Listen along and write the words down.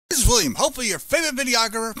William, hopefully your favorite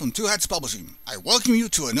videographer from Two Hats Publishing. I welcome you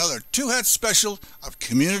to another Two Hats special of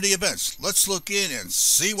community events. Let's look in and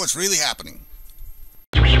see what's really happening.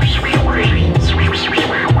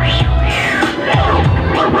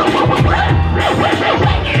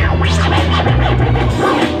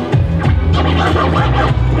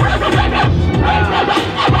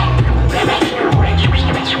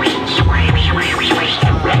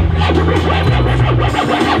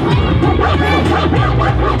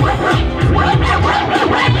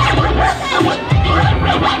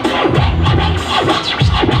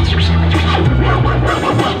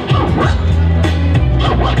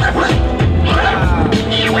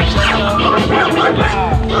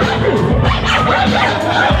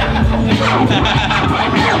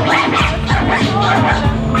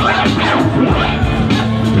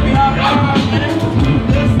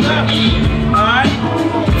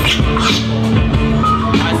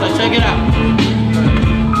 Check it out.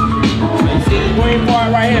 You see the green part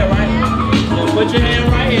right here, right? So put your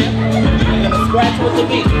hand right here. You're gonna scratch with the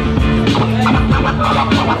beat.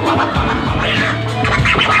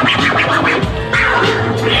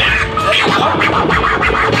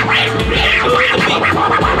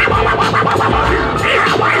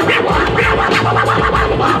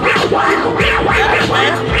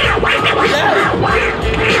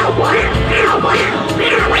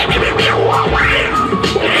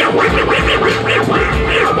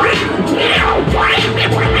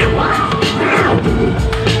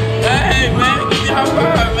 Hey man, give me a high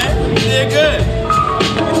five, man. You did good.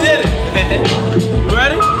 You did it. You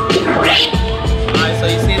ready? Alright, so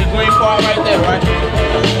you see the green part right there, right? You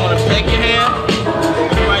just want to take your hand,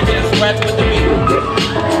 right there, and scratch with the beat.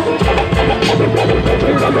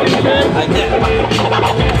 Like that.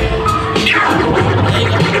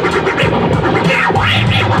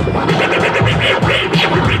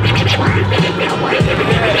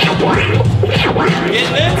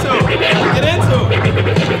 There you Get into it.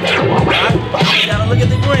 Right? You gotta look at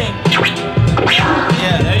the green.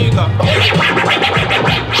 Yeah, there you go.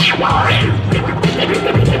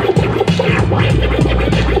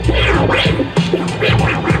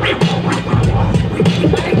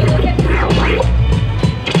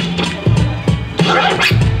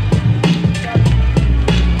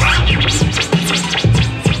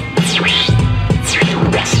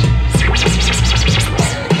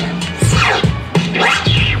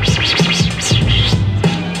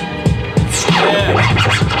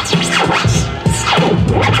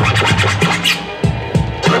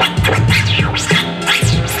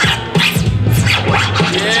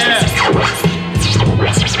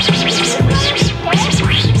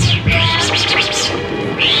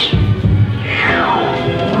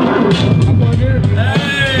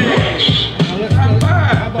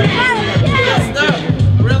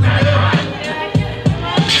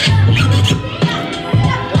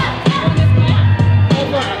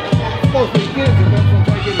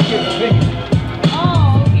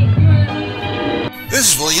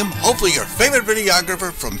 This is William, hopefully your favorite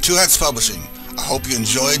videographer from Two Hats Publishing. I hope you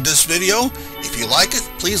enjoyed this video. If you like it,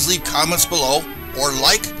 please leave comments below, or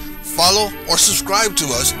like, follow, or subscribe to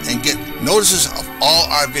us and get notices of all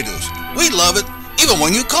our videos. We love it, even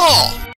when you call.